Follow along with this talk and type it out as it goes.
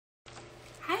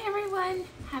everyone.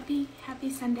 Happy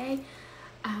Sunday.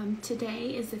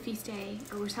 Today is the feast day,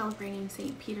 or we're celebrating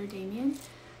St. Peter Damian.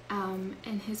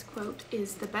 And his quote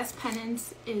is, "The best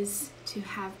penance is to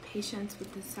have patience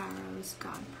with the sorrows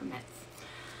God permits."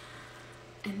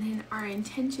 And then our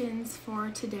intentions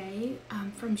for today,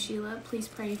 from Sheila, please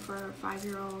pray for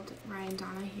 5-year-old Ryan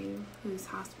Donahue, who's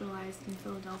hospitalized in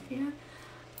Philadelphia.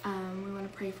 We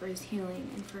want to pray for his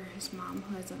healing and for his mom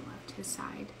who hasn't left his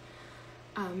side.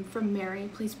 From Mary,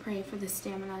 please pray for the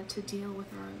stamina to deal with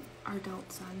our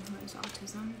adult son who has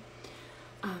autism.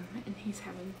 And he's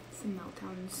having some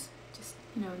meltdowns just,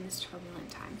 in this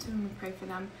turbulent time. So I'm going to pray for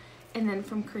them. And then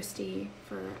from Christy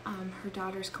for her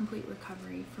daughter's complete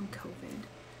recovery from COVID.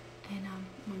 And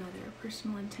one other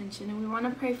personal intention. And we want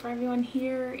to pray for everyone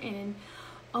here and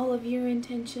all of your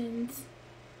intentions.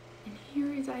 And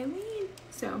here is Eileen.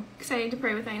 So excited to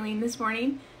pray with Eileen this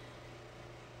morning.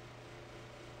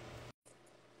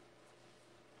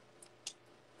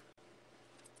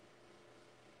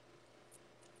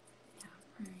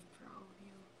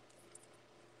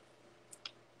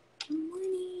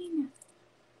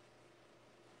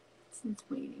 It's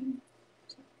waiting.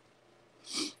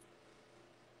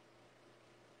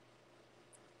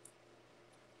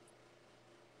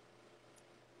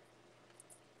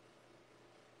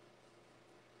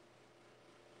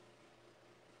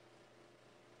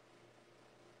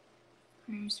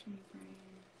 Prayers from Brian.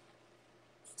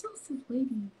 Still says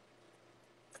waiting.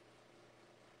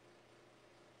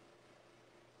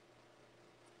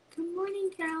 Good morning,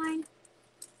 Caroline.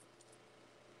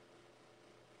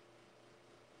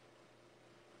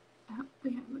 I hope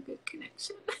we have a good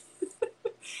connection.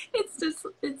 It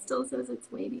still says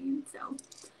it's waiting, so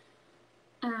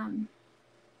oh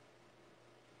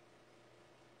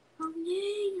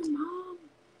yay, your mom.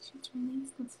 She's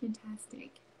released. That's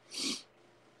fantastic. She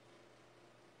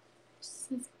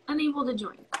says unable to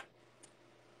join.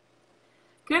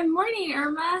 Good morning,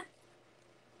 Irma.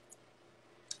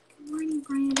 Good morning,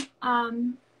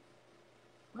 Brian.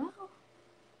 Well,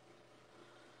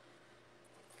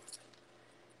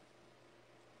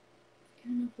 I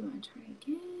don't know if we want to try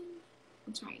again.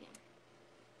 We'll try again.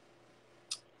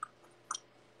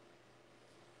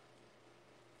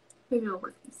 Maybe it'll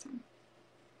work this time.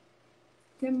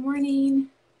 Good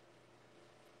morning.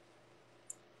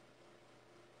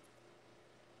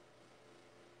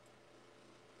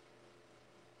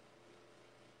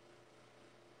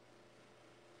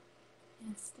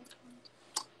 Yes, definitely.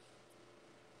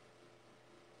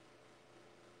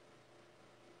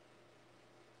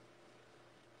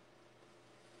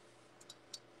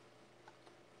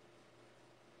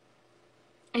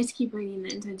 I just keep reading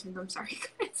the intentions. I'm sorry,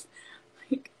 guys.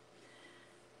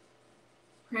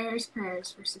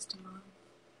 Prayers for Sister Mom.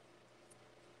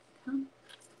 Come.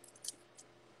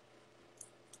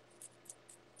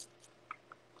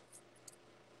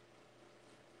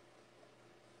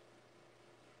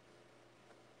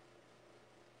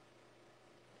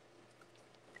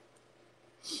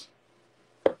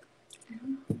 I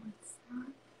don't know what's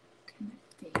not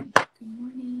connecting. Good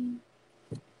morning.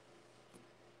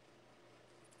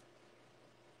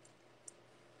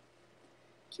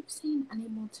 Keep saying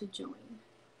unable to join.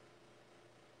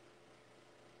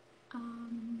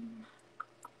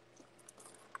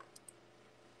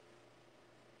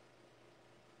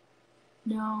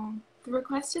 No, the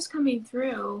request is coming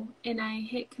through and I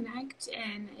hit connect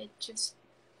and it just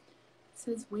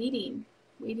says waiting.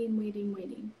 Oh,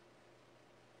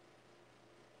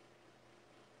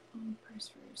 prayers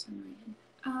for your son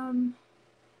Ryan.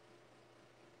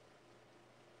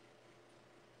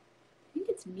 I think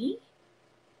it's me.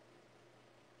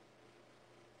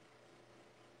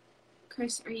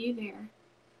 Chris, are you there?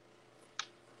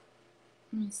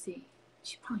 Let me see.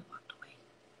 She probably walked away.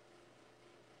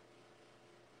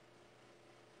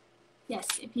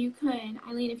 Yes, if you could,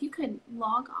 Eileen, if you could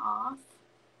log off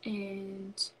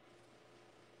and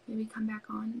maybe come back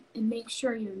on and make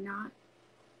sure you're not.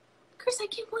 Chris, I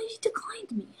can't believe you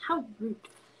declined me. How rude.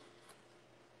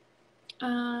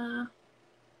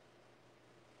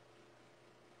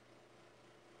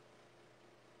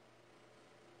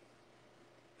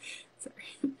 Sorry,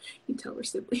 you tell her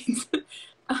siblings.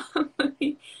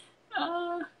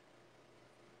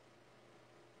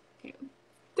 Okay,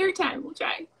 third time, we'll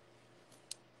try.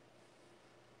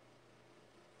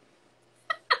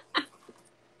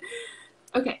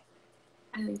 Okay,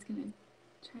 Eileen's gonna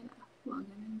try to log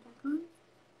in and back on.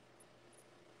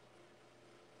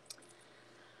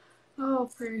 Oh,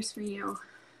 prayers for you.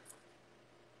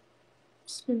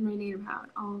 Just been reading about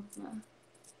all of the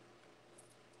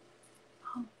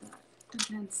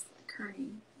events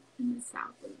occurring in the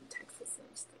South and Texas. I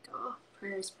was like, oh,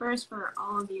 prayers first for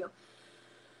all of you.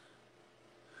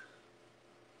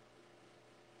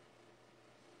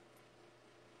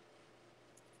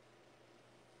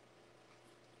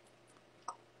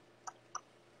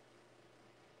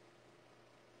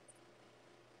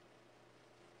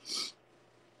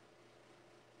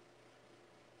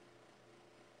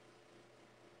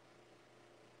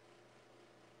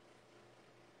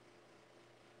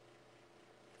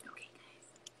 Okay, guys.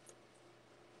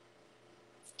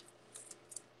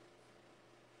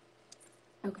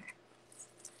 Okay.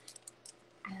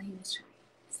 Eileen is trying.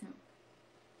 So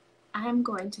I'm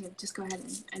going to just go ahead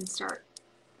and start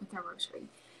with our rosary.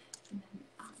 And then,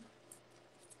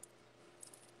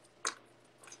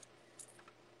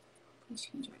 please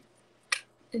you can join.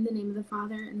 In the name of the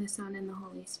Father, and the Son, and the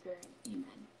Holy Spirit.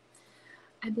 Amen.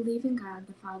 I believe in God,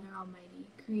 the Father Almighty,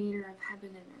 creator of heaven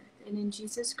and earth, and in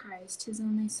Jesus Christ, his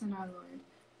only Son, our Lord,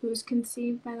 who was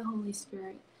conceived by the Holy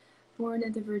Spirit, born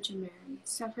of the Virgin Mary,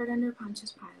 suffered under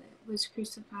Pontius Pilate, was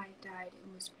crucified, died,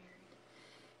 and was buried.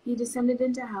 He descended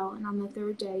into hell, and on the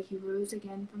third day he rose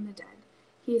again from the dead.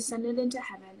 He ascended into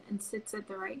heaven, and sits at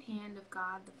the right hand of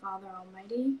God, the Father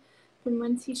Almighty, from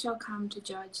whence he shall come to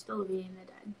judge the living and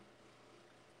the dead.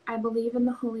 I believe in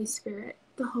the Holy Spirit,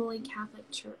 the Holy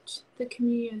Catholic Church, the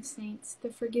communion of saints,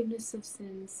 the forgiveness of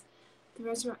sins, the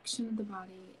resurrection of the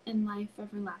body, and life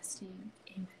everlasting.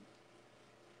 Amen.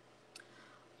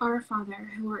 Our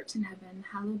Father, who art in heaven,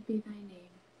 hallowed be thy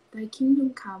name. Thy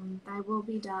kingdom come, thy will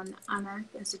be done, on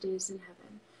earth as it is in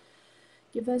heaven.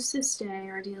 Give us this day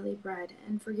our daily bread,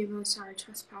 and forgive us our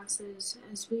trespasses,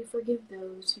 as we forgive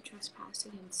those who trespass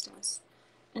against us.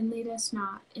 And lead us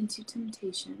not into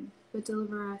temptation, but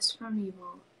deliver us from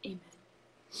evil. Amen.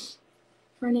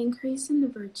 For an increase in the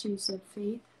virtues of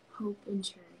faith, hope, and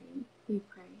charity, we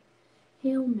pray.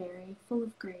 Hail Mary, full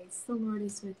of grace, the Lord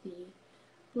is with thee.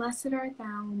 Blessed art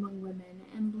thou among women,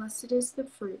 and blessed is the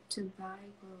fruit of thy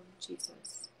womb,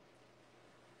 Jesus.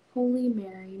 Holy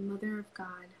Mary, Mother of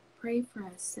God, pray for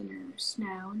us sinners,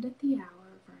 now and at the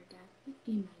hour of our death.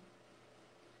 Amen.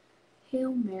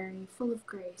 Hail Mary, full of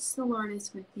grace, the Lord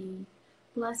is with thee.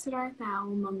 Blessed art thou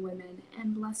among women,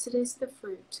 and blessed is the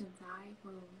fruit of thy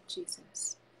womb,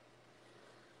 Jesus.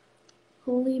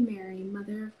 Holy Mary,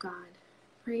 Mother of God,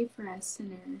 pray for us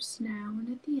sinners, now and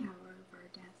at the hour of our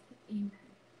death. Amen.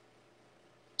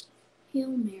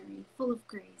 Hail Mary, full of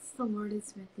grace, the Lord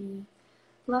is with thee.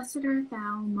 Blessed art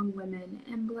thou among women,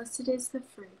 and blessed is the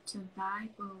fruit of thy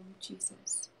womb,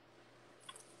 Jesus.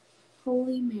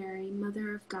 Holy Mary,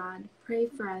 Mother of God, pray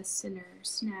for us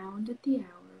sinners, now and at the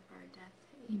hour of our death.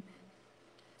 Amen.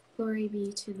 Glory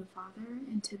be to the Father,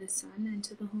 and to the Son, and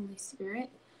to the Holy Spirit,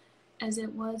 as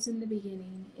it was in the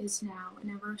beginning, is now,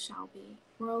 and ever shall be,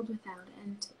 world without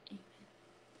end. Amen.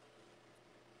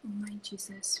 O my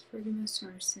Jesus, forgive us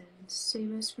our sins,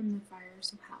 save us from the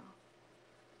fires of hell.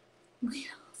 Lead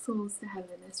all souls to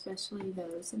heaven, especially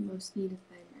those in most need of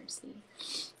thy mercy.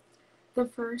 The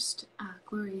first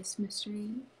glorious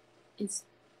mystery is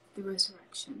the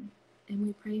resurrection, and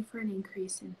we pray for an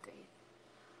increase in faith.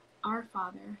 Our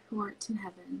Father, who art in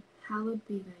heaven, hallowed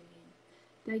be thy name.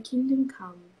 Thy kingdom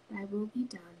come, thy will be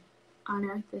done, on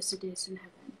earth as it is in heaven.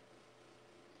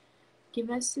 Give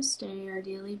us this day our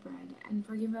daily bread, and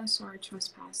forgive us our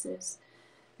trespasses,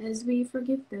 as we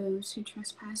forgive those who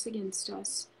trespass against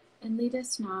us. And lead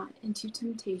us not into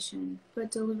temptation, but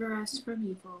deliver us from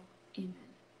evil. Amen.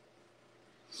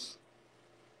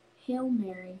 Hail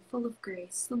Mary, full of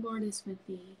grace, the Lord is with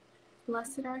thee.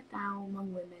 Blessed art thou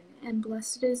among women, and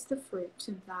blessed is the fruit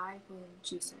of thy womb,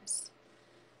 Jesus.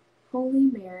 Holy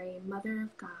Mary, Mother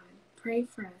of God, pray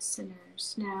for us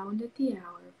sinners, now and at the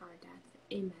hour of our death.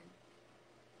 Amen.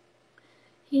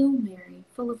 Hail Mary,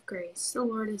 full of grace, the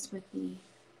Lord is with thee.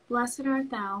 Blessed art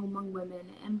thou among women,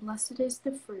 and blessed is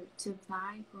the fruit of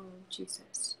thy womb,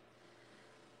 Jesus.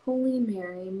 Holy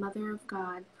Mary, Mother of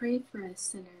God, pray for us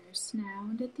sinners, now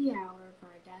and at the hour of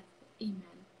our death.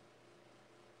 Amen.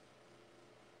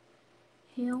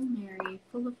 Hail Mary,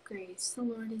 full of grace, the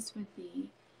Lord is with thee.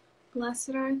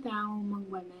 Blessed art thou among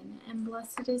women, and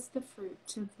blessed is the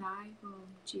fruit of thy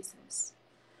womb, Jesus.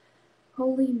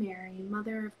 Holy Mary,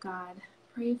 Mother of God,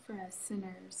 pray for us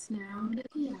sinners, now and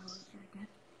at the hour of our death.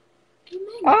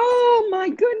 Amen. Oh my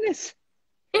goodness.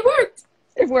 It worked.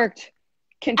 It worked.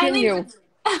 Continue.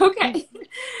 Okay.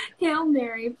 Hail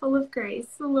Mary, full of grace,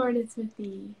 the Lord is with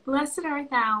thee. Blessed art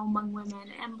thou among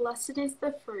women, and blessed is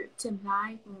the fruit of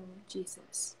thy womb,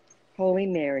 Jesus. Holy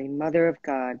Mary, Mother of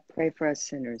God, pray for us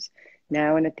sinners,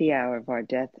 now and at the hour of our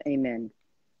death. Amen.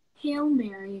 Hail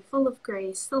Mary, full of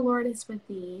grace, the Lord is with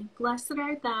thee. Blessed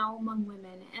art thou among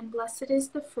women, and blessed is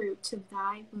the fruit of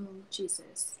thy womb,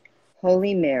 Jesus.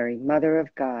 Holy Mary, Mother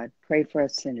of God, pray for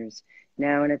us sinners,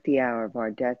 now and at the hour of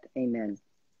our death. Amen.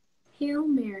 Hail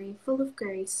Mary, full of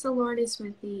grace, the Lord is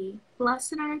with thee.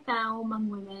 Blessed art thou among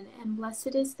women, and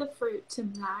blessed is the fruit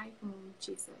of thy womb,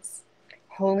 Jesus.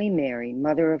 Holy Mary,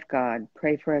 Mother of God,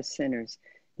 pray for us sinners,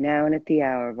 now and at the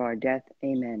hour of our death.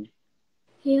 Amen.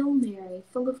 Hail Mary,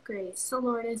 full of grace, the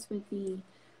Lord is with thee.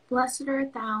 Blessed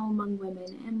art thou among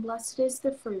women, and blessed is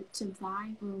the fruit of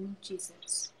thy womb,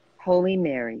 Jesus. Holy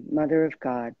Mary, Mother of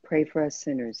God, pray for us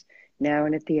sinners, now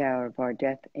and at the hour of our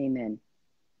death. Amen.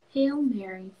 Hail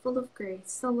Mary, full of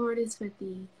grace, the Lord is with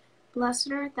thee.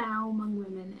 Blessed art thou among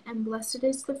women, and blessed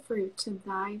is the fruit of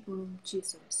thy womb,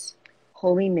 Jesus.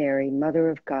 Holy Mary, Mother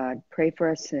of God, pray for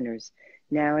us sinners,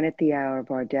 now and at the hour of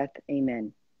our death.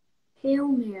 Amen. Hail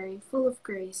Mary, full of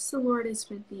grace, the Lord is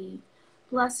with thee.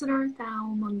 Blessed art thou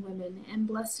among women, and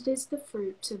blessed is the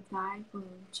fruit of thy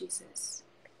womb, Jesus.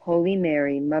 Holy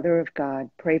Mary, Mother of God,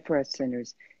 pray for us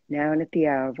sinners, now and at the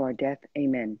hour of our death.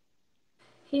 Amen.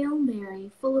 Hail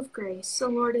Mary, full of grace, the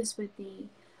Lord is with thee.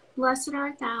 Blessed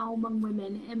art thou among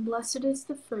women, and blessed is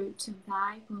the fruit of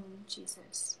thy womb,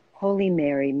 Jesus. Holy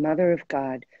Mary, Mother of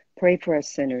God, pray for us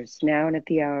sinners, now and at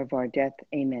the hour of our death.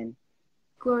 Amen.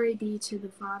 Glory be to the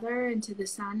Father, and to the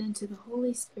Son, and to the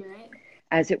Holy Spirit.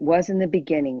 As it was in the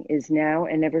beginning, is now,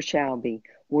 and ever shall be,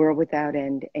 world without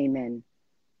end. Amen.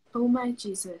 O my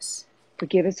Jesus,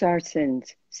 Forgive us our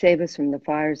sins, save us from the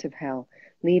fires of hell,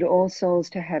 lead all souls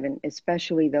to heaven,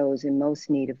 especially those in most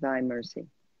need of thy mercy.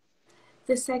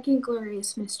 the second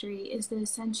glorious mystery is the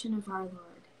ascension of our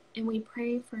Lord, and we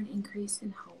pray for an increase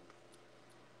in hope.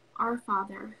 Our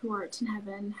Father, who art in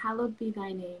heaven, hallowed be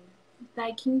thy name.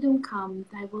 Thy kingdom come,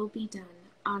 thy will be done,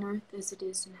 on earth as it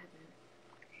is in heaven.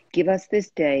 Give us this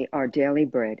day our daily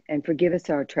bread, and forgive us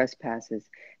our trespasses,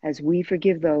 as we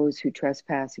forgive those who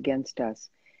trespass against us.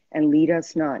 And lead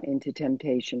us not into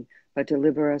temptation, but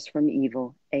deliver us from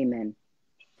evil. Amen.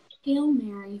 Hail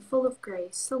Mary, full of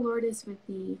grace, the Lord is with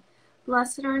thee.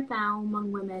 Blessed art thou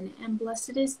among women, and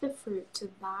blessed is the fruit of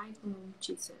thy womb,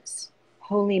 Jesus.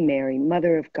 Holy Mary,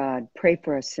 Mother of God, pray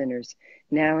for us sinners,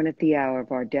 now and at the hour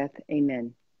of our death.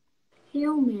 Amen.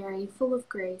 Hail Mary, full of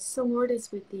grace, the Lord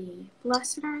is with thee.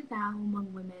 Blessed art thou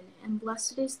among women, and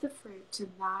blessed is the fruit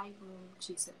of thy womb,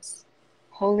 Jesus.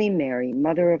 Holy Mary,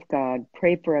 Mother of God,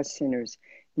 pray for us sinners,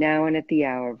 now and at the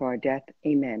hour of our death.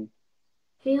 Amen.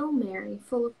 Hail Mary,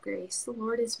 full of grace, the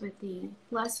Lord is with thee.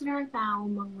 Blessed art thou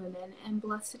among women, and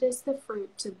blessed is the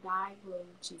fruit of thy womb,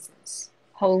 Jesus.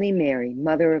 Holy Mary,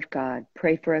 Mother of God,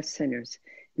 pray for us sinners,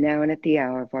 now and at the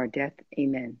hour of our death.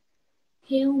 Amen.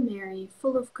 Hail Mary,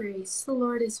 full of grace, the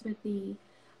Lord is with thee.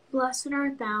 Blessed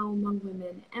art thou among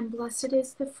women, and blessed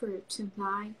is the fruit of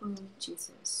thy womb,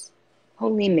 Jesus.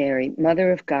 Holy Mary,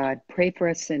 Mother of God, pray for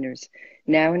us sinners,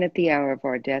 now and at the hour of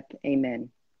our death.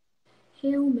 Amen.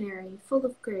 Hail Mary, full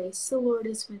of grace, the Lord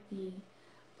is with thee.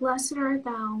 Blessed art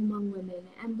thou among women,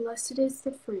 and blessed is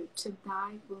the fruit of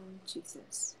thy womb,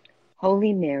 Jesus.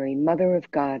 Holy Mary, Mother of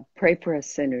God, pray for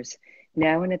us sinners,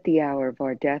 now and at the hour of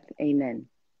our death. Amen.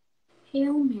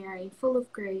 Hail Mary, full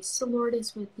of grace, the Lord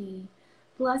is with thee.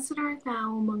 Blessed art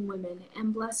thou among women,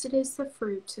 and blessed is the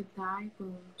fruit of thy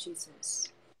womb,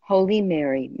 Jesus. Holy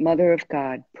Mary, Mother of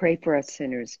God, pray for us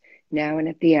sinners, now and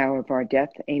at the hour of our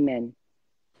death. Amen.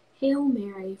 Hail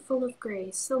Mary, full of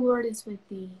grace, the Lord is with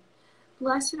thee.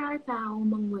 Blessed art thou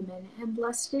among women, and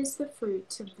blessed is the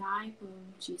fruit of thy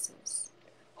womb, Jesus.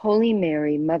 Holy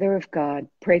Mary, Mother of God,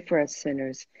 pray for us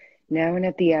sinners, now and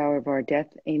at the hour of our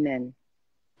death. Amen.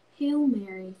 Hail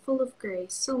Mary, full of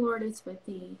grace, the Lord is with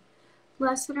thee.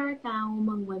 Blessed art thou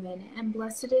among women, and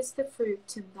blessed is the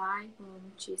fruit of thy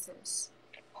womb, Jesus.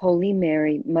 Holy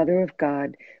Mary, Mother of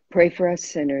God, pray for us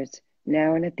sinners,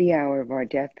 now and at the hour of our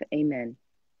death. Amen.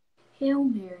 Hail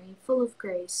Mary, full of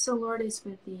grace, the Lord is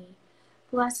with thee.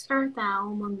 Blessed art thou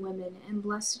among women, and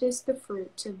blessed is the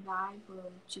fruit of thy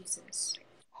womb, Jesus.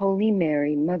 Holy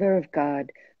Mary, Mother of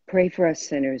God, pray for us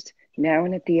sinners, now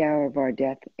and at the hour of our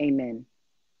death. Amen.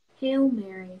 Hail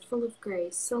Mary, full of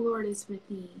grace, the Lord is with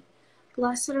thee.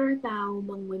 Blessed art thou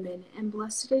among women, and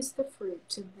blessed is the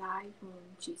fruit of thy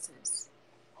womb, Jesus.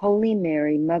 Holy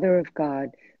Mary, Mother of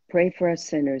God, pray for us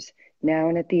sinners, now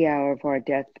and at the hour of our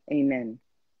death. Amen.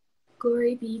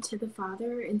 Glory be to the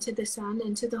Father, and to the Son,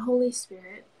 and to the Holy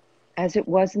Spirit. As it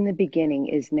was in the beginning,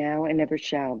 is now, and ever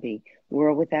shall be,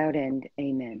 world without end.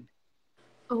 Amen.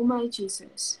 O my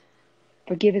Jesus,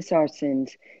 Forgive us our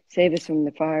sins, save us from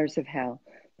the fires of hell,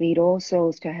 lead all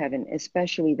souls to heaven,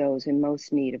 especially those in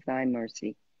most need of thy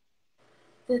mercy.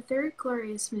 the third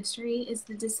glorious mystery is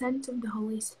the descent of the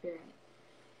Holy Spirit,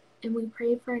 and we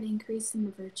pray for an increase in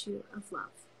the virtue of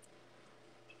love.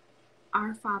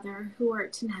 Our Father, who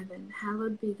art in heaven,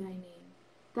 hallowed be thy name.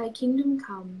 Thy kingdom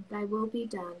come, thy will be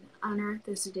done, on earth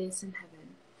as it is in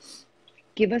heaven.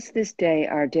 Give us this day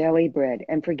our daily bread,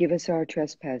 and forgive us our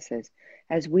trespasses,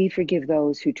 as we forgive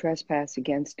those who trespass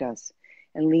against us.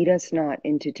 And lead us not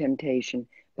into temptation,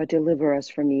 but deliver us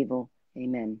from evil.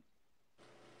 Amen.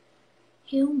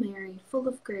 Hail Mary, full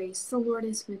of grace, the Lord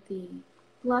is with thee.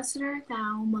 Blessed art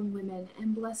thou among women,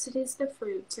 and blessed is the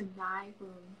fruit of thy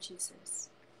womb, Jesus.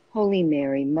 Holy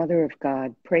Mary, Mother of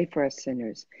God, pray for us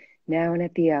sinners, now and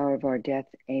at the hour of our death.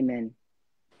 Amen.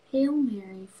 Hail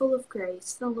Mary, full of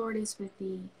grace, the Lord is with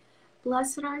thee.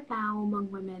 Blessed art thou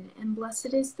among women, and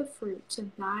blessed is the fruit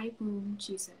of thy womb,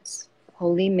 Jesus.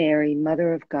 Holy Mary,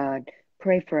 Mother of God,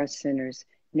 pray for us sinners,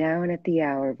 now and at the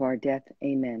hour of our death.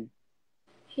 Amen.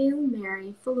 Hail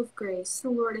Mary, full of grace, the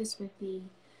Lord is with thee.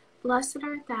 Blessed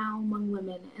art thou among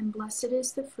women, and blessed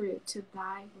is the fruit of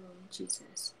thy womb,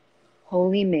 Jesus.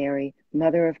 Holy Mary,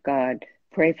 Mother of God,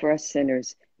 pray for us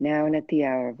sinners, now and at the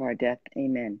hour of our death.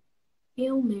 Amen.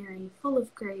 Hail Mary, full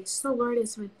of grace, the Lord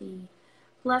is with thee.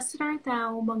 Blessed art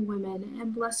thou among women,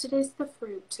 and blessed is the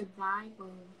fruit of thy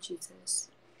womb, Jesus.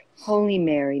 Holy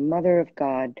Mary, Mother of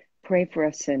God, pray for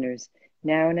us sinners,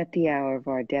 now and at the hour of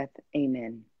our death.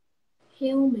 Amen.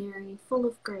 Hail Mary, full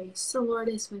of grace, the Lord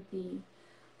is with thee.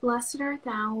 Blessed art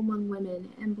thou among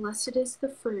women, and blessed is the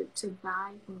fruit of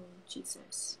thy womb,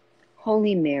 Jesus.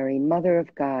 Holy Mary, Mother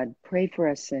of God, pray for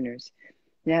us sinners,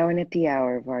 now and at the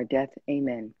hour of our death.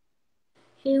 Amen.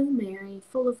 Hail Mary,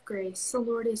 full of grace, the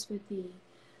Lord is with thee.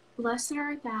 Blessed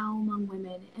art thou among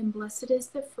women, and blessed is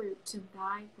the fruit of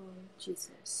thy womb,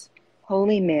 Jesus.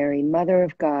 Holy Mary, Mother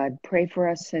of God, pray for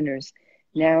us sinners,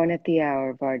 now and at the hour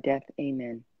of our death.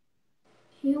 Amen.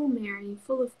 Hail Mary,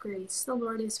 full of grace, the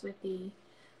Lord is with thee.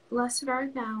 Blessed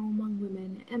art thou among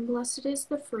women, and blessed is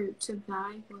the fruit of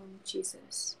thy womb,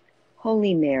 Jesus.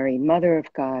 Holy Mary, Mother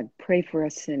of God, pray for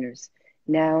us sinners,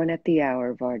 now and at the hour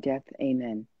of our death.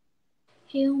 Amen.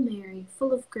 Hail Mary,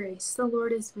 full of grace, the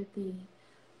Lord is with thee.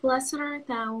 Blessed art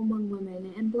thou among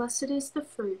women, and blessed is the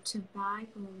fruit of thy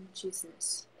womb,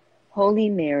 Jesus. Holy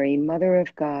Mary, Mother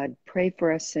of God, pray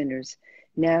for us sinners,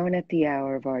 now and at the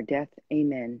hour of our death.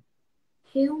 Amen.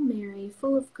 Hail Mary,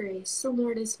 full of grace, the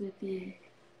Lord is with thee.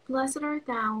 Blessed art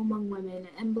thou among women,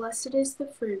 and blessed is the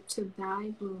fruit of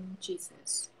thy womb,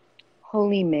 Jesus.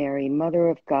 Holy Mary, Mother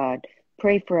of God,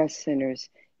 pray for us sinners,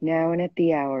 now and at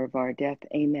the hour of our death.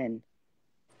 Amen.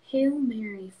 Hail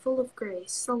Mary, full of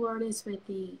grace, the Lord is with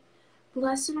thee.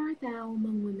 Blessed art thou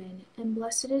among women, and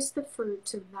blessed is the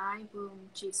fruit of thy womb,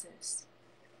 Jesus.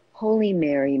 Holy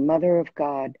Mary, Mother of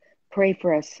God, pray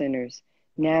for us sinners,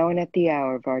 now and at the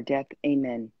hour of our death.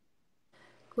 Amen.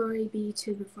 Glory be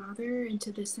to the Father, and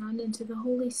to the Son, and to the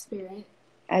Holy Spirit.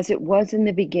 As it was in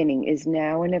the beginning, is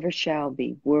now, and ever shall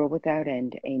be, world without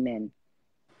end. Amen.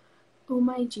 O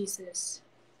my Jesus,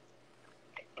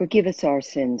 Forgive us our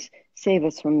sins, save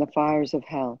us from the fires of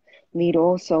hell, lead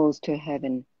all souls to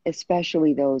heaven,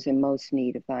 especially those in most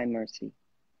need of thy mercy.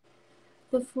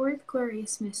 the fourth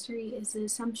glorious mystery is the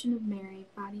Assumption of Mary,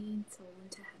 body and soul,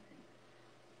 into heaven.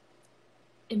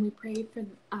 And we pray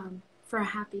for a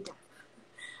happy death,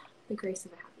 the grace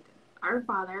of a happy death. Our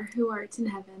Father, who art in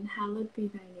heaven, hallowed be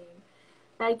thy name.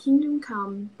 Thy kingdom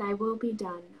come, thy will be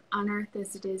done, on earth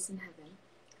as it is in heaven.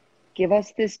 Give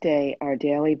us this day our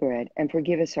daily bread, and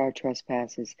forgive us our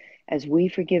trespasses, as we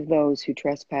forgive those who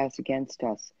trespass against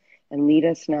us. And lead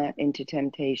us not into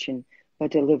temptation,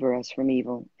 but deliver us from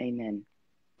evil. Amen.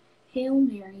 Hail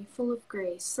Mary, full of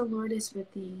grace, the Lord is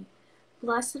with thee.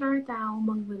 Blessed art thou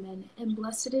among women, and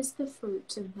blessed is the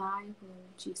fruit of thy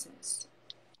womb, Jesus.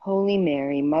 Holy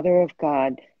Mary, Mother of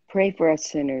God, pray for us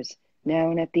sinners,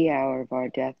 now and at the hour of our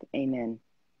death. Amen.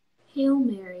 Hail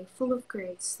Mary, full of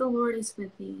grace, the Lord is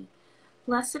with thee.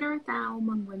 Blessed art thou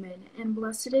among women, and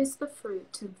blessed is the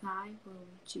fruit of thy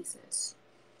womb, Jesus.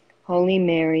 Holy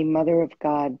Mary, Mother of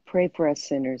God, pray for us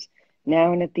sinners,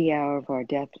 now and at the hour of our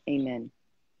death. Amen.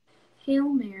 Hail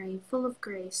Mary, full of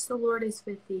grace, the Lord is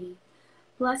with thee.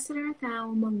 Blessed art thou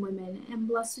among women, and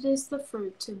blessed is the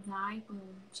fruit of thy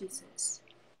womb, Jesus.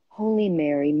 Holy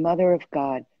Mary, Mother of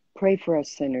God, pray for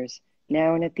us sinners,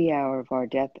 now and at the hour of our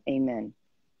death. Amen.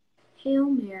 Hail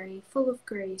Mary, full of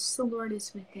grace, the Lord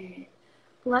is with thee.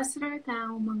 Blessed art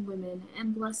thou among women,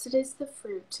 and blessed is the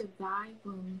fruit of thy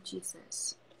womb,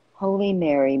 Jesus. Holy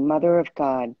Mary, Mother of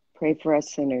God, pray for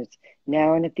us sinners,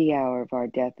 now and at the hour of our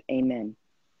death. Amen.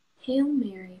 Hail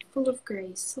Mary, full of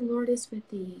grace, the Lord is with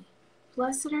thee.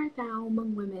 Blessed art thou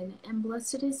among women, and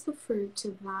blessed is the fruit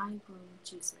of thy womb,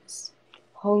 Jesus.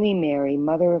 Holy Mary,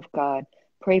 Mother of God,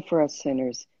 pray for us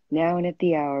sinners, now and at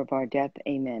the hour of our death.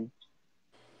 Amen.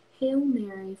 Hail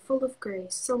Mary, full of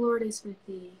grace, the Lord is with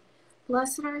thee.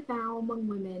 Blessed art thou among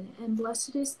women, and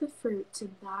blessed is the fruit of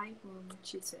thy womb,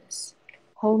 Jesus.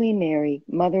 Holy Mary,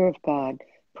 Mother of God,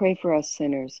 pray for us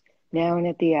sinners, now and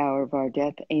at the hour of our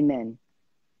death. Amen.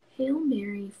 Hail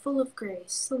Mary, full of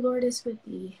grace, the Lord is with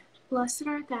thee. Blessed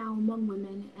art thou among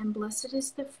women, and blessed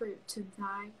is the fruit of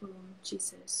thy womb,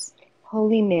 Jesus.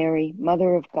 Holy Mary,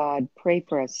 Mother of God, pray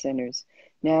for us sinners,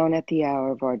 now and at the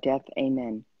hour of our death.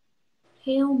 Amen.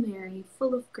 Hail Mary,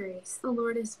 full of grace, the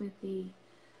Lord is with thee.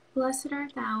 Blessed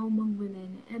art thou among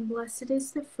women, and blessed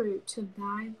is the fruit of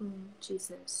thy womb,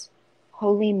 Jesus.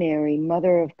 Holy Mary,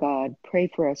 Mother of God, pray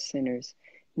for us sinners,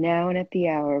 now and at the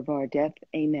hour of our death.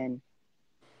 Amen.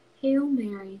 Hail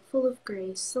Mary, full of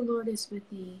grace, the Lord is with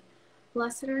thee.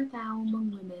 Blessed art thou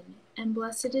among women, and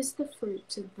blessed is the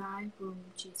fruit of thy womb,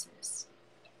 Jesus.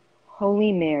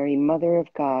 Holy Mary, Mother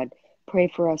of God, pray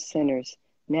for us sinners,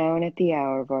 now and at the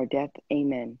hour of our death.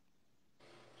 Amen.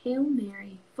 Hail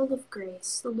Mary, full of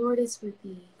grace, the Lord is with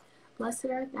thee. Blessed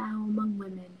art thou among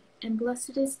women, and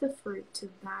blessed is the fruit of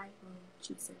thy womb,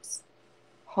 Jesus.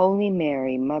 Holy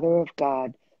Mary, Mother of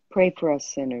God, pray for us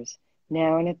sinners,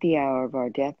 now and at the hour of our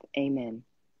death. Amen.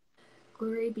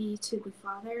 Glory be to the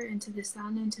Father, and to the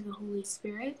Son, and to the Holy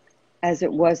Spirit. As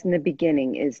it was in the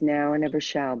beginning, is now, and ever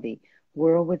shall be,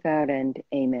 world without end.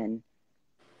 Amen.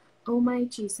 O my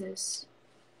Jesus,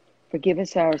 Forgive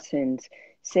us our sins,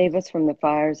 save us from the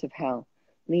fires of hell.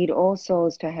 Lead all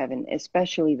souls to heaven,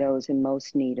 especially those in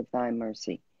most need of thy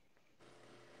mercy.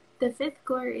 the fifth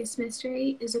glorious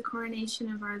mystery is a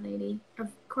coronation of Our Lady,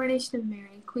 coronation of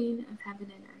Mary, Queen of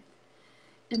heaven and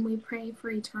earth, and we pray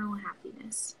for eternal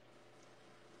happiness.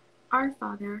 Our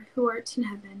Father, who art in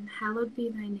heaven, hallowed be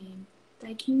thy name.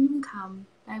 Thy kingdom come,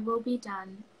 thy will be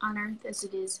done, on earth as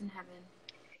it is in heaven.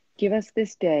 Give us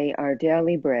this day our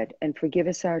daily bread, and forgive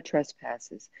us our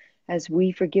trespasses, as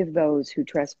we forgive those who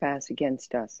trespass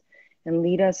against us. And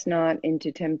lead us not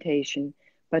into temptation,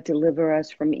 but deliver us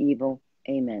from evil.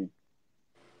 Amen.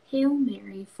 Hail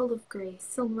Mary, full of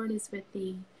grace, the Lord is with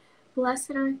thee.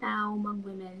 Blessed art thou among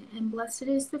women, and blessed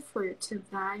is the fruit of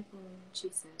thy womb,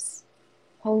 Jesus.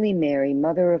 Holy Mary,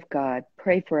 Mother of God,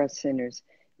 pray for us sinners,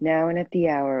 now and at the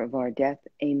hour of our death.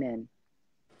 Amen.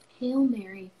 Hail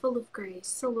Mary, full of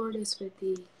grace, the Lord is with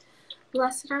thee.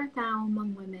 Blessed art thou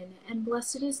among women, and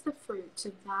blessed is the fruit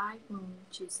of thy womb,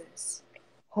 Jesus.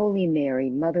 Holy Mary,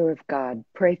 Mother of God,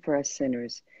 pray for us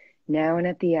sinners, now and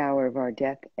at the hour of our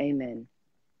death. Amen.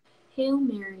 Hail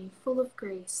Mary, full of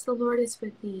grace, the Lord is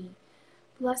with thee.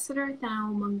 Blessed art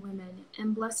thou among women,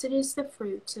 and blessed is the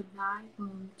fruit of thy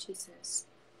womb, Jesus.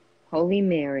 Holy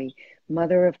Mary,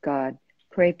 Mother of God,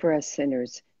 pray for us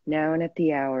sinners, now and at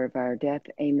the hour of our death.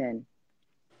 Amen.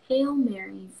 Hail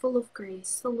Mary, full of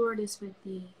grace, the Lord is with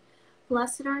thee.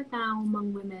 Blessed art thou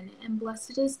among women, and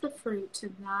blessed is the fruit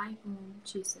of thy womb,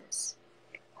 Jesus.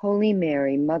 Holy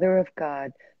Mary, Mother of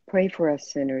God, pray for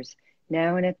us sinners,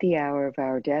 now and at the hour of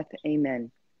our death.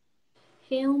 Amen.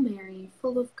 Hail Mary,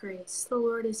 full of grace, the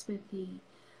Lord is with thee.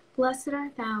 Blessed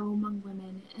art thou among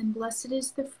women, and blessed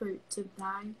is the fruit of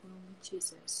thy womb,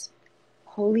 Jesus.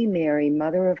 Holy Mary,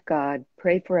 Mother of God,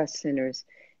 pray for us sinners,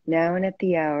 now and at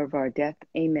the hour of our death.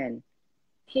 Amen.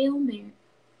 Hail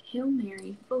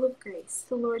Mary, full of grace,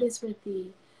 the Lord is with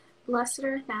thee. Blessed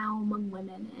art thou among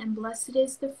women, and blessed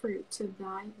is the fruit of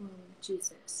thy womb,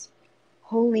 Jesus.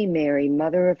 Holy Mary,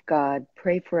 Mother of God,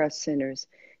 pray for us sinners,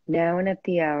 now and at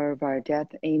the hour of our death.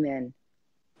 Amen.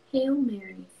 Hail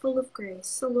Mary, full of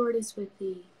grace, the Lord is with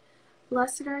thee.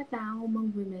 Blessed art thou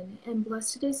among women, and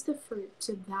blessed is the fruit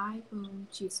of thy womb,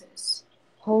 Jesus.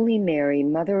 Holy Mary,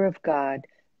 Mother of God,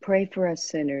 pray for us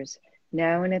sinners,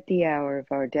 now and at the hour of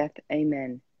our death.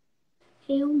 Amen.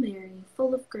 Hail Mary,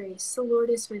 full of grace, the Lord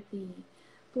is with thee.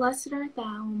 Blessed art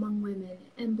thou among women,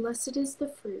 and blessed is the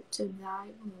fruit of thy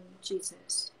womb,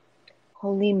 Jesus.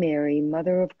 Holy Mary,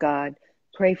 Mother of God,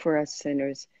 pray for us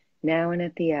sinners, now and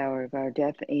at the hour of our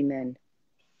death. Amen.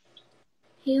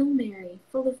 Hail Mary,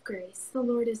 full of grace, the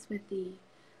Lord is with thee.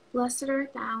 Blessed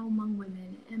art thou among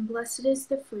women, and blessed is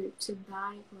the fruit of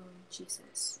thy womb,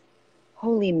 Jesus.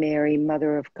 Holy Mary,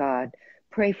 Mother of God,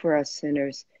 pray for us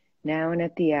sinners, now and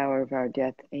at the hour of our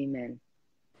death. Amen.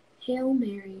 Hail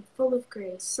Mary, full of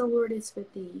grace, the Lord is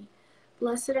with thee.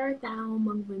 Blessed art thou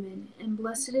among women, and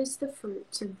blessed is the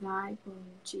fruit of thy womb,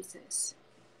 Jesus.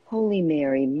 Holy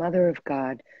Mary, Mother of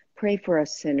God, pray for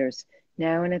us sinners,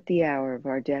 now and at the hour of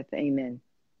our death. Amen.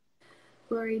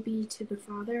 Glory be to the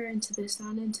Father, and to the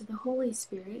Son, and to the Holy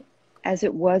Spirit. As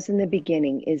it was in the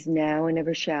beginning, is now, and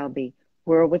ever shall be,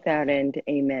 world without end.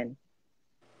 Amen.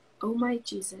 O my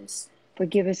Jesus,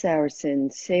 Forgive us our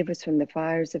sins, save us from the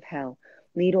fires of hell.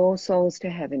 Lead all souls to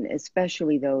heaven,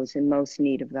 especially those in most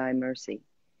need of thy mercy.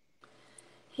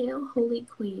 Hail, Holy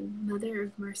Queen, Mother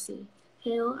of Mercy.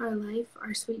 Hail, our life,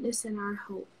 our sweetness, and our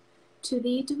hope. To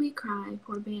thee do we cry,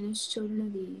 poor banished children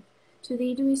of Eve. To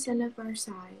thee do we send up our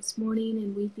sighs, mourning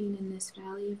and weeping in this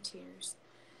valley of tears.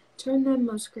 Turn then,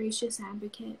 most gracious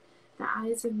Advocate, the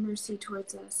eyes of mercy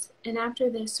towards us, and after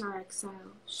this our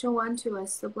exile, show unto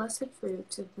us the blessed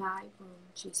fruit of thy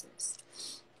womb,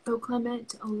 Jesus. O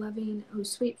clement, O loving, O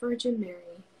sweet Virgin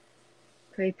Mary,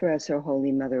 Pray for us, O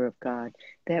Holy Mother of God,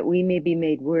 that we may be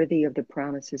made worthy of the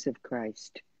promises of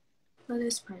Christ. let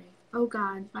us pray. O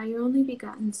God, by your only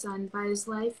begotten Son, by his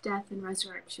life, death, and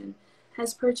resurrection,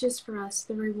 has purchased for us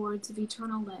the rewards of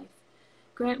eternal life.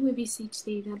 Grant, we beseech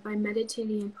thee, that by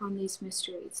meditating upon these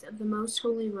mysteries of the most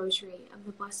holy rosary of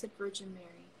the Blessed Virgin Mary,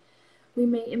 we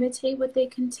may imitate what they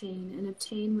contain and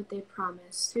obtain what they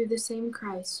promise, through the same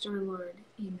Christ our Lord.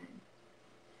 Amen.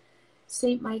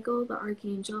 Saint Michael, the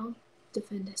Archangel,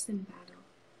 defend us in battle.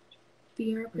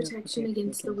 Be our protection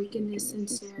against the wickedness and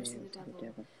snares of the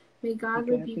devil. May God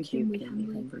rebuke him, we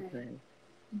humbly pray.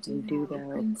 And do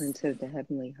thou, O Prince of the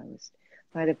heavenly host,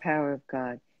 by the power of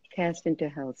God, cast into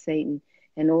hell Satan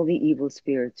and all the evil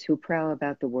spirits who prowl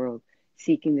about the world,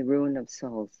 seeking the ruin of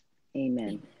souls.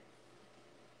 Amen.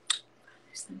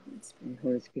 And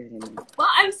Holy Spirit, amen. Well,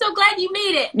 I'm so glad you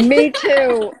made it. Me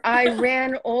too. I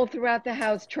ran all throughout the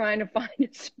house trying to find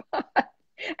a spot,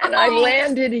 and I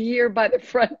landed here by the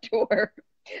front door.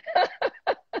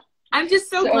 I'm just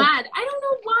so glad. I don't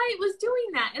know why it was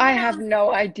doing that. I have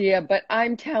no idea, but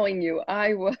I'm telling you,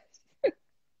 I was.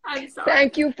 I'm sorry.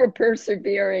 Thank you for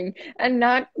persevering and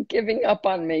not giving up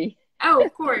on me. Oh,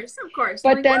 of course, of course.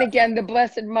 But then again, the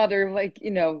Blessed Mother, like, you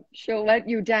know, she'll let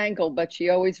you dangle, but she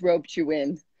always ropes you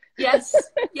in. Yes,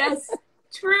 yes.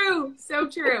 True. So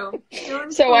true.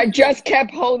 So I just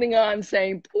kept holding on,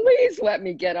 saying, please let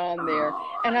me get on there.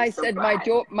 And I said,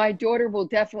 my daughter will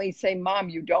definitely say, Mom,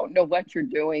 you don't know what you're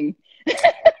doing.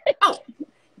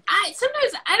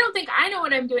 Sometimes I don't think I know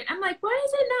what I'm doing. I'm like, why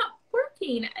is it not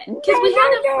working? Because we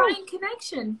had a fine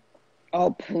connection.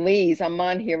 Oh, please. I'm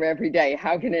on here every day.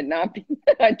 How can it not be?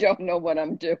 I don't know what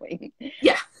I'm doing.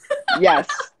 Yeah. Yes.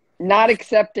 Not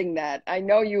accepting that. I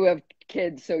know you have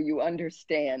kids, so you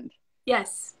understand.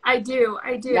 Yes, I do.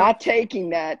 I do. Not taking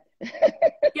that.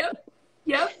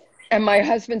 Yep. And my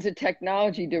husband's a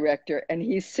technology director, and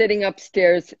he's sitting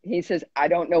upstairs. He says, I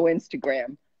don't know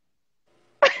Instagram.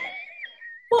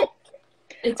 Well,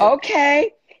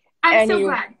 okay. I'm so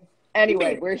glad.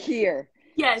 Anyway, we're here.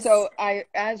 Yes. So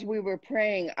as we were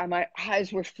praying, my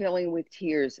eyes were filling with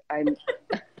tears.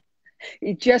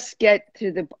 You just get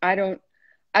to the, I don't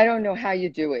know how you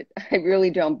do it. I really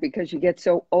don't, because you get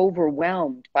so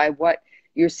overwhelmed by what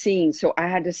you're seeing. So I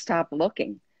had to stop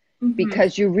looking,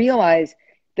 because you realize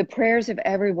the prayers of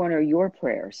everyone are your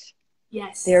prayers.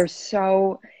 Yes. They're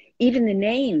so, even the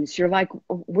names, you're like,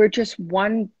 we're just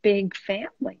one big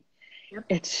family. Yep.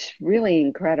 It's really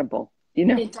incredible. You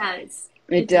know, it does.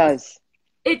 It does.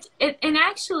 And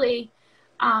actually,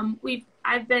 we've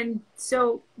been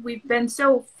so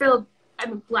filled.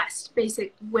 I'm blessed,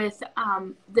 with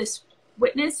this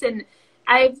witness, and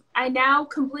I now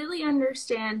completely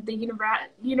understand the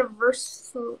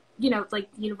universal,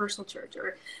 like the universal church,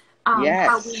 or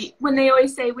how when they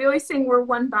always say, we always sing we're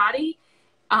one body.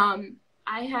 I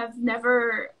have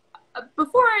never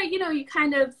before, you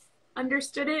kind of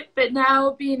understood it, but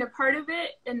now being a part of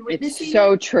it and witnessing, it's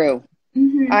so true.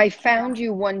 I found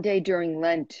you one day during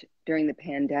Lent, during the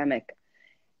pandemic.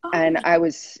 And I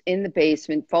was in the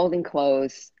basement folding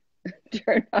clothes,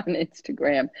 turned on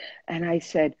Instagram, and I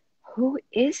said, who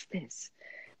is this?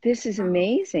 This is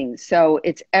amazing. So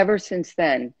it's ever since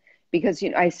then, because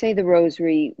I say the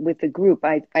rosary with the group.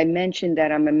 I mentioned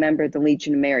that I'm a member of the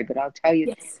Legion of Mary, but I'll tell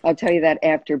you that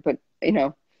after. But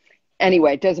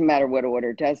anyway, it doesn't matter what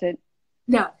order, does it?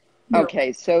 No.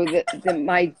 Okay, so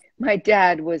my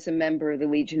dad was a member of the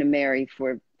Legion of Mary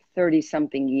for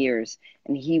 30-something years,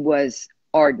 and he was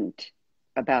ardent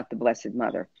about the Blessed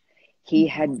Mother. He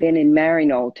had been in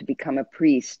Maryknoll to become a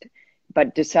priest,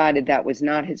 but decided that was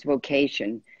not his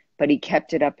vocation, but he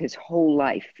kept it up his whole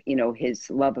life, his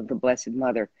love of the Blessed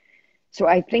Mother. So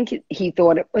I think he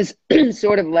thought it was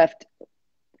sort of left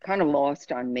kind of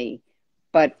lost on me,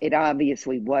 but it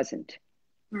obviously wasn't.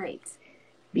 Right.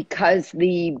 Because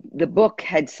the book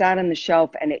had sat on the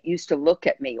shelf, and it used to look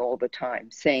at me all the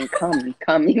time saying, come,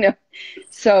 come,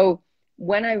 So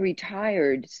when I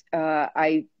retired,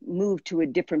 I moved to a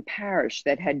different parish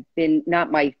that had been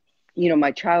not my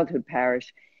childhood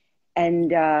parish. And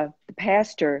the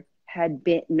pastor had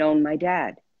known my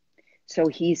dad. So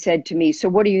he said to me, so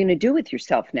what are you going to do with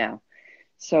yourself now?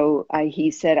 So he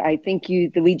said, I think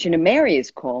the Legion of Mary is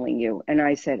calling you. And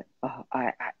I said, oh,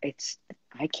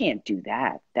 I can't do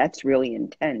that. That's really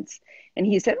intense. And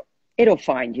he said, it'll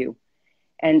find you.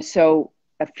 And so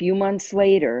a few months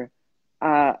later,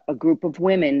 a group of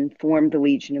women formed the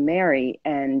Legion of Mary,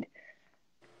 and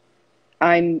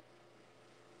I'm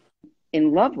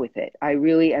in love with it. I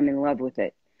really am in love with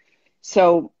it.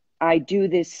 So I do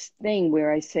this thing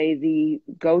where I say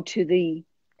go to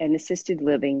an assisted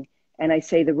living, and I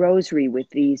say the rosary with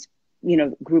these,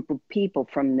 group of people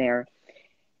from there.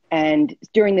 And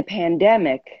during the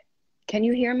pandemic, can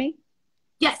you hear me?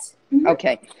 Yes. Mm-hmm.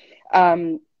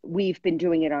 Okay. We've been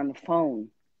doing it on the phone.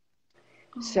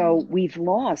 So we've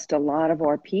lost a lot of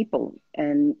our people,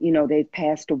 and, they've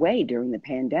passed away during the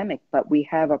pandemic, but we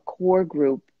have a core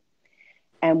group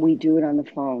and we do it on the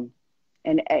phone.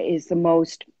 And it is the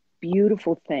most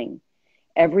beautiful thing.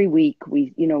 Every week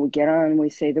we get on, we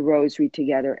say the rosary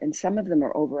together, and some of them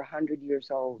are over 100 years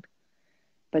old,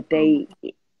 but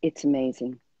it's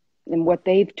amazing. And what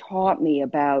they've taught me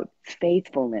about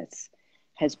faithfulness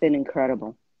has been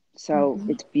incredible. So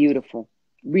It's beautiful,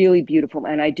 really beautiful.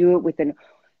 And I do it with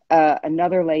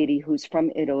another lady who's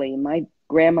from Italy. My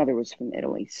grandmother was from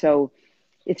Italy. So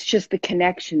it's just the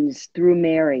connections through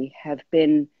Mary have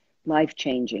been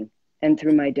life-changing, and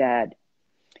through my dad.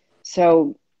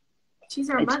 So she's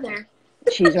our mother.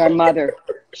 She's our mother.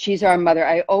 She's our mother.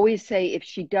 I always say, if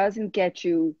she doesn't get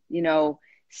you,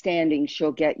 standing,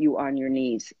 she'll get you on your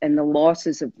knees. And the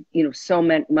losses of, so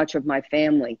much of my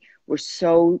family were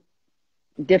so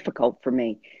difficult for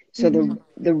me. So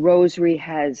the rosary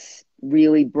has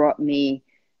really brought me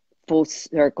full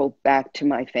circle back to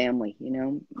my family.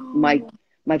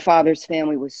 My father's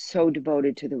family was so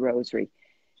devoted to the rosary.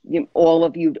 All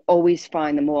of you'd always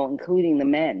find them all, including the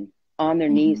men, on their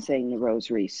knees saying the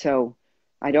rosary. So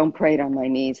I don't pray it on my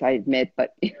knees, I admit,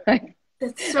 but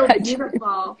that's so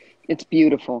beautiful. It's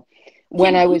beautiful.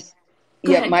 When I was,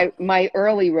 my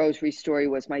early rosary story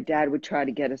was my dad would try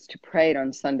to get us to pray it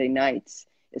on Sunday nights,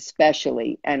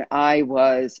 especially. And I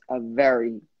was a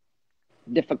very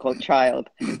difficult child.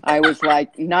 I was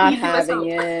like not having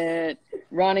it,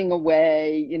 running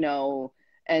away,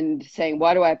 and saying,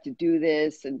 why do I have to do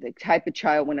this? And the type of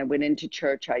child, when I went into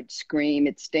church, I'd scream,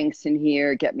 it stinks in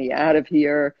here, get me out of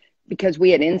here. Because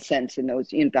we had incense in those,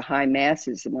 the high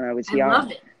masses when I was young. I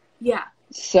love it. Yeah.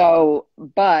 So,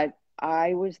 but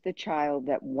I was the child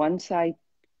that once I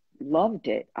loved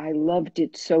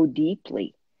it so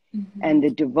deeply. And the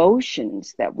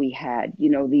devotions that we had,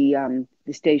 the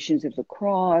Stations of the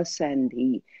Cross and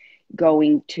the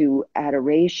going to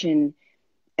adoration.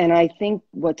 And I think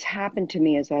what's happened to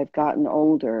me as I've gotten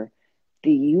older,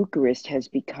 the Eucharist has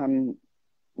become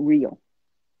real.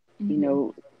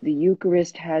 The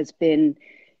Eucharist has been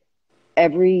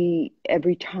every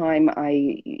time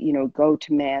I, go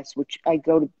to Mass, which I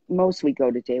mostly go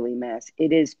to daily Mass,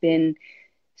 it has been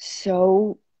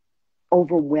so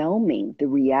overwhelming, the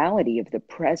reality of the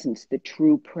presence, the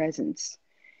true presence.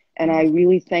 And I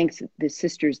really thank the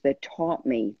sisters that taught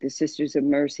me, the Sisters of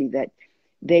Mercy, that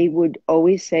they would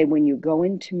always say, when you go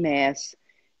into Mass,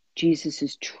 Jesus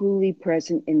is truly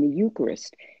present in the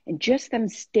Eucharist. And just them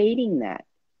stating that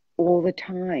all the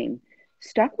time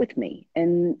stuck with me.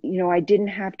 And, I didn't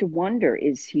have to wonder,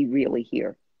 is he really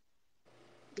here?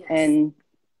 Yes. And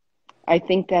I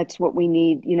think that's what we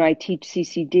need. I teach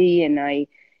CCD, and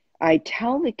I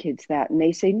tell the kids that, and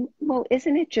they say, well,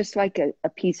 isn't it just like a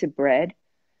piece of bread?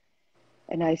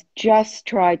 And I just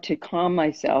try to calm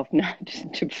myself, not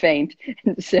to faint,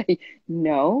 and say,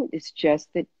 no, it's just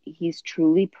that he's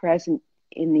truly present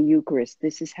in the Eucharist.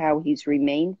 This is how he's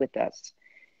remained with us.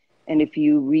 And if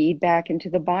you read back into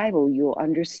the Bible, you'll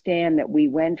understand that we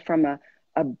went from a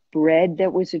bread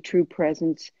that was a true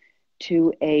presence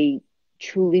to a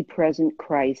truly present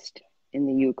Christ in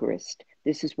the Eucharist.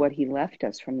 This is what he left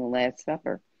us from the Last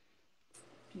Supper.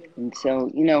 And so,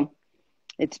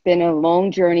 it's been a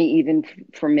long journey even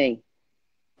for me,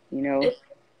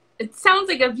 It sounds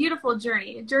like a beautiful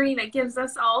journey, a journey that gives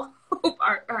us all hope,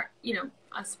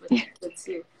 us with it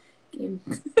too.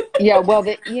 Yeah, well,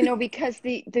 because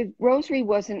the rosary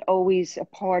wasn't always a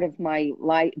part of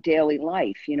my daily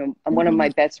life. One of my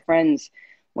best friends,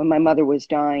 when my mother was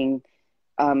dying,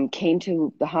 came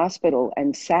to the hospital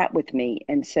and sat with me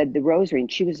and said the rosary,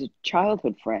 and she was a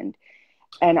childhood friend.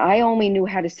 And I only knew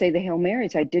how to say the Hail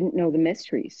Marys. I didn't know the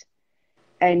mysteries.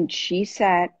 And she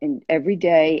sat every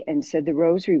day and said the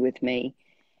rosary with me.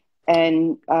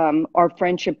 And our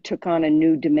friendship took on a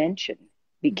new dimension,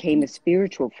 became a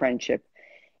spiritual friendship.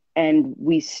 And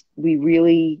we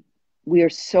are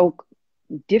so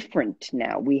different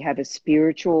now. We have a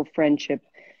spiritual friendship,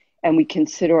 and we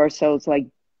consider ourselves like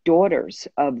daughters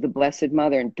of the Blessed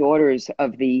Mother and daughters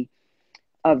of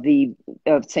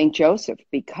Saint Joseph,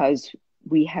 because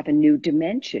we have a new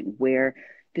dimension where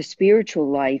the spiritual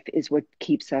life is what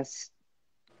keeps us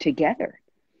together.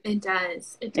 It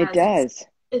does. It It does. does.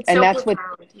 It's And so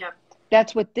profound. Yep.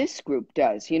 that's what this group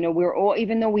does. You know, we're all,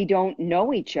 even though we don't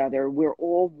know each other, we're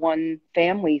all one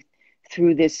family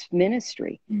through this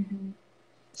ministry. Mm-hmm.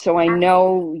 So I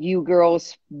know you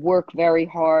girls work very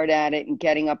hard at it, and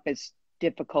getting up is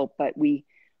difficult, but we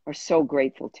are so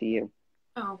grateful to you.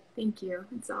 Oh, thank you.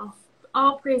 It's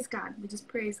all praise God. We just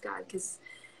praise God because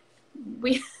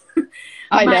we.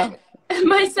 I know.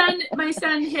 My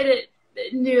son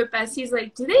knew it best. He's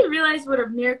like, do they realize what a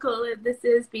miracle this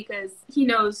is? Because he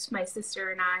knows my sister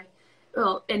and I.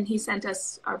 Well, and he sent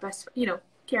us our best,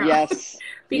 Carol. Yes.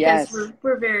 Because yes.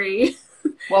 we're very.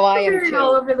 Well, I am too.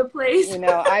 All over the place. You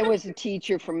know, I was a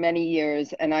teacher for many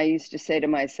years, and I used to say to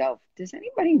myself, does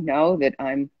anybody know that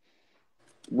I'm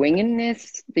winging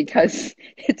this? Because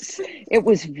it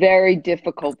was very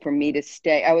difficult for me to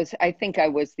stay. I think I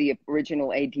was the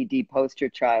original ADD poster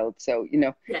child. So,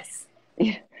 Yes.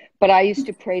 But I used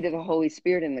to pray to the Holy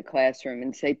Spirit in the classroom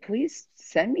and say, please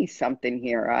send me something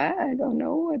here. I don't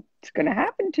know what's going to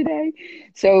happen today.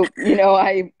 So,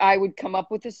 I would come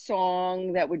up with a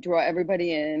song that would draw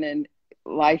everybody in, and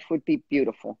life would be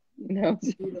beautiful.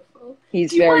 Beautiful.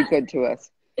 He's very good to us.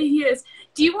 He is.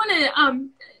 Do you want to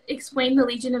explain the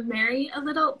Legion of Mary a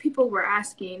little? People were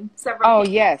asking several. Oh,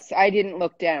 yes. I didn't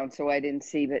look down, so I didn't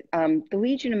see. But the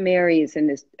Legion of Mary is in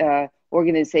this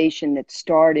organization that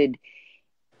started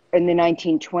in the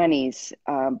 1920s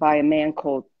by a man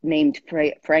named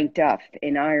Frank Duff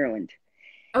in Ireland.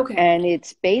 Okay. And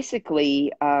it's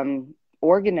basically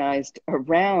organized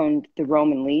around the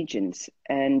Roman legions.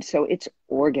 And so it's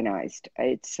organized.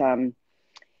 It's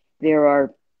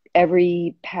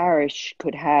every parish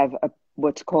could have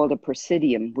what's called a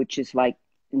presidium, which is like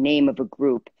the name of a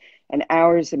group. And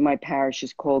ours in my parish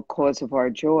is called Cause of Our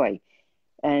Joy.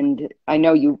 And I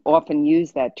know you often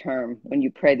use that term when you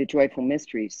pray the joyful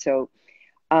mysteries. So,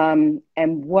 and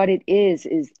what it is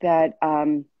that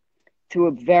through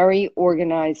a very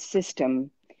organized system,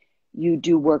 you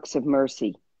do works of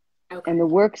mercy. Okay. And the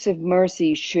works of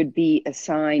mercy should be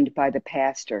assigned by the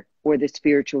pastor or the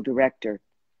spiritual director.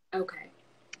 Okay.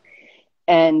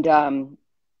 And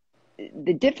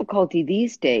the difficulty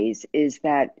these days is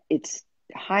that it's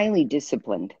highly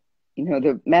disciplined.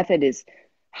 The method is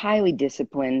highly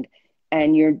disciplined,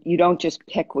 and you don't just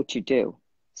pick what you do.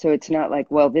 So it's not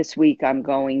like, well, this week I'm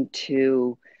going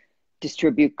to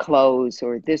distribute clothes,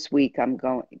 or this week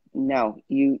no,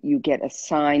 you get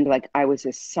assigned. Like I was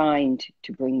assigned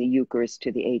to bring the Eucharist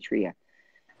to the atria,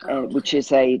 which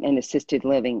is an assisted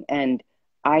living, and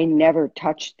I never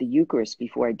touched the Eucharist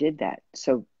before I did that.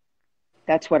 So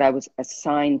that's what I was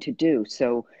assigned to do.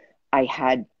 So I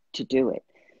had to do it.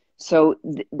 So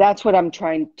that's what I'm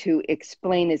trying to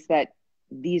explain, is that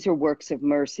these are works of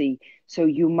mercy. So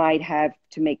you might have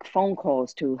to make phone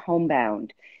calls to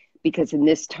homebound, because in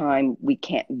this time we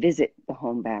can't visit the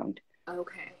homebound.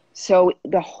 Okay. So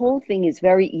the whole thing is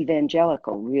very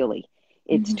evangelical, really.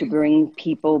 It's to bring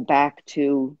people back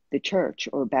to the church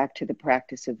or back to the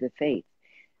practice of the faith.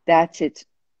 That's its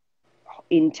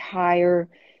entire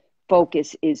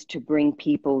focus, is to bring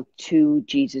people to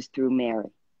Jesus through Mary.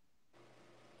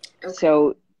 Okay.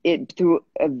 So through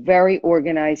a very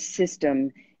organized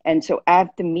system. And so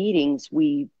at the meetings,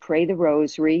 we pray the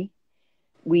rosary,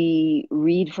 we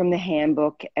read from the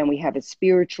handbook, and we have a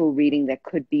spiritual reading that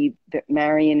could be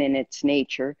Marian in its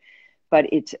nature, but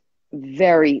it's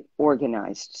very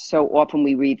organized. So often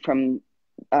we read from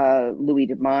Louis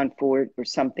de Montfort or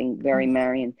something very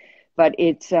Marian, but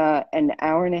it's an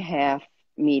hour and a half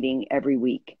meeting every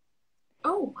week.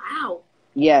 Oh, wow.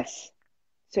 Yes.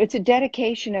 So it's a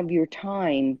dedication of your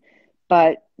time,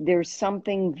 but there's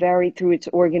something through its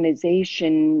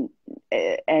organization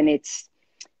and its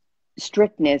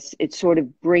strictness, it sort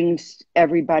of brings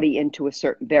everybody into a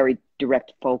certain very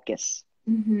direct focus.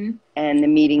 And the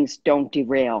meetings don't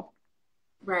derail.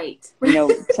 Right.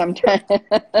 Sometimes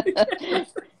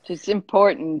it's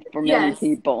important for many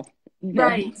people.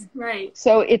 Right.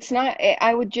 So it's not,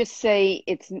 I would just say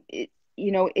it's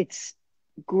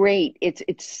great.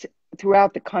 It's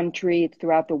throughout the country, it's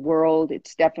throughout the world,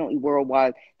 it's definitely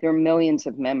worldwide. There are millions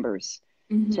of members.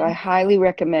 So I highly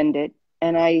recommend it.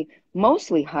 And I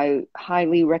mostly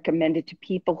highly recommend it to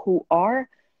people who are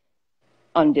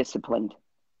undisciplined,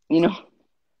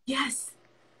 Yes.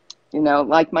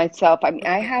 Like myself. I mean,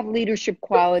 I have leadership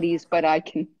qualities, but I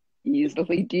can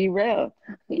easily derail,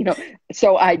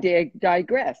 so I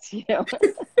digress,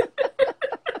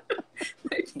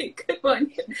 I think Good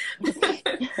one.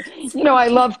 You know, I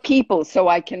love people, so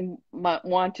I can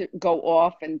want to go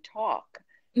off and talk.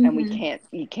 And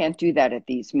you can't do that at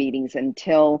these meetings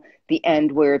until the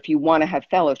end, where if you want to have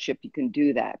fellowship, you can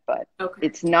do that. But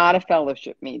it's not a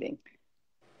fellowship meeting,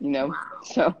 you know? Wow.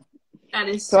 So that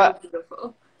is so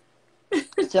beautiful.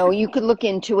 So you could look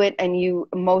into it, and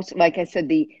like I said,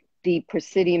 the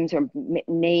presidiums are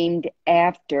named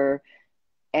after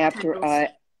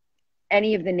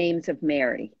any of the names of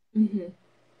Mary.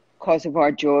 Cause of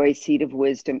our joy, seat of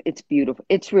wisdom. It's beautiful.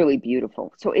 It's really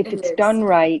beautiful. So if it's done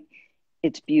right,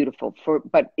 it's beautiful.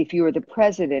 But if you're the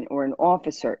president or an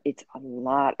officer, it's a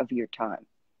lot of your time.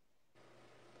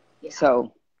 Yeah.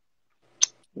 So,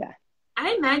 yeah.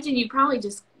 I imagine you probably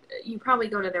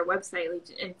go to their website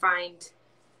and find.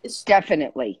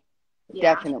 Definitely.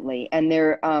 And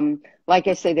their like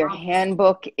I say, their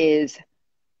handbook is,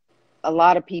 a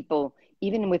lot of people,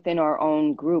 even within our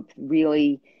own group,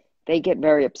 really, they get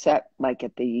very upset, like,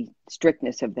 at the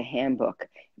strictness of the handbook.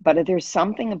 But there's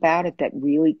something about it that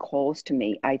really calls to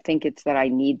me. I think it's that I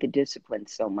need the discipline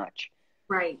so much.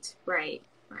 Right.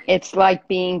 It's like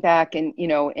being back in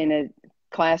a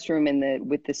classroom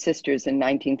with the sisters in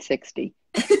 1960.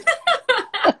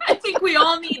 I think we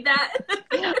all need that.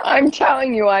 I'm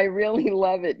telling you, I really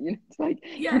love it. It's like,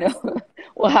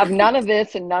 we'll have none of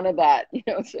this and none of that,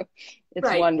 so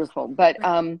it's wonderful. But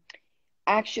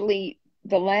actually,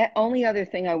 the only other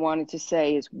thing I wanted to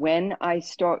say is, when I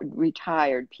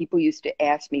retired, people used to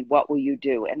ask me, what will you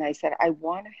do? And I said, I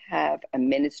want to have a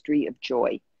ministry of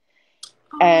joy.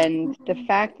 And the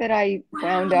fact that I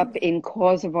wound up in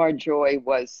Cause of Our Joy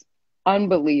was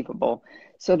unbelievable.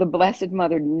 So the Blessed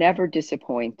Mother never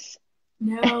disappoints.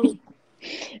 No.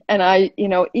 And I,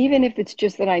 even if it's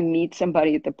just that I meet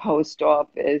somebody at the post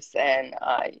office and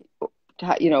I,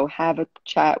 have a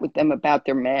chat with them about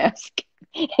their mask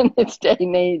in this day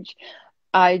and age,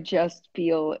 I just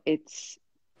feel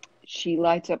she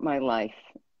lights up my life.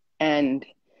 And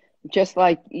just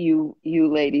like you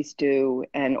ladies do,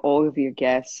 and all of your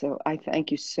guests. So I thank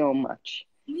you so much,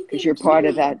 because you're part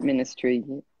of that ministry.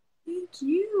 Thank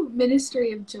you,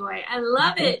 Ministry of Joy. I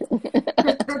love it.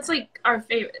 That's like our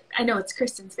favorite. I know it's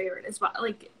Kristen's favorite as well.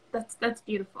 Like, that's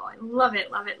beautiful. I love it.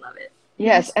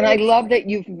 Yes, and I love that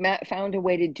you've found a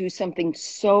way to do something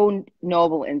so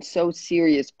noble and so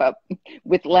serious, but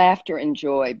with laughter and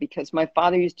joy. Because my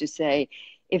father used to say,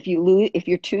 if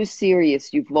you're too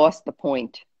serious, you've lost the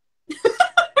point. Isn't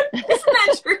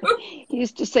that true? He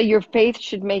used to say your faith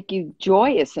should make you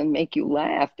joyous and make you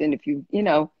laugh. And if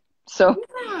so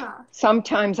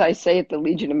sometimes I say at the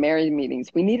Legion of Mary meetings,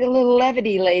 we need a little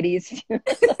levity, ladies.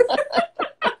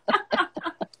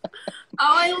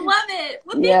 I love it.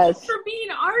 Well, thank you for being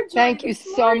our joy. Thank you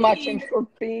so much, and for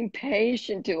being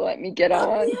patient to let me get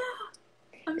on.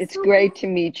 It's so great to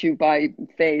meet you by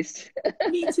face.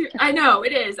 Me too. I know,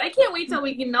 it is. I can't wait till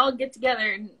we can all get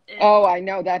together. Oh, I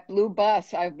know. That blue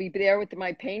bus. I'll be there with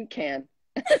my paint can.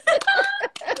 I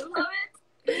love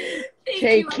it.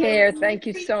 Take care. Thank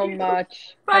you so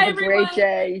much. Bye, have a everyone. great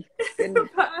day.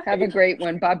 Have a great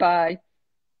one. Bye-bye.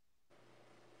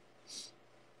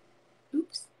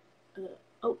 Oops.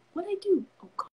 What'd I do?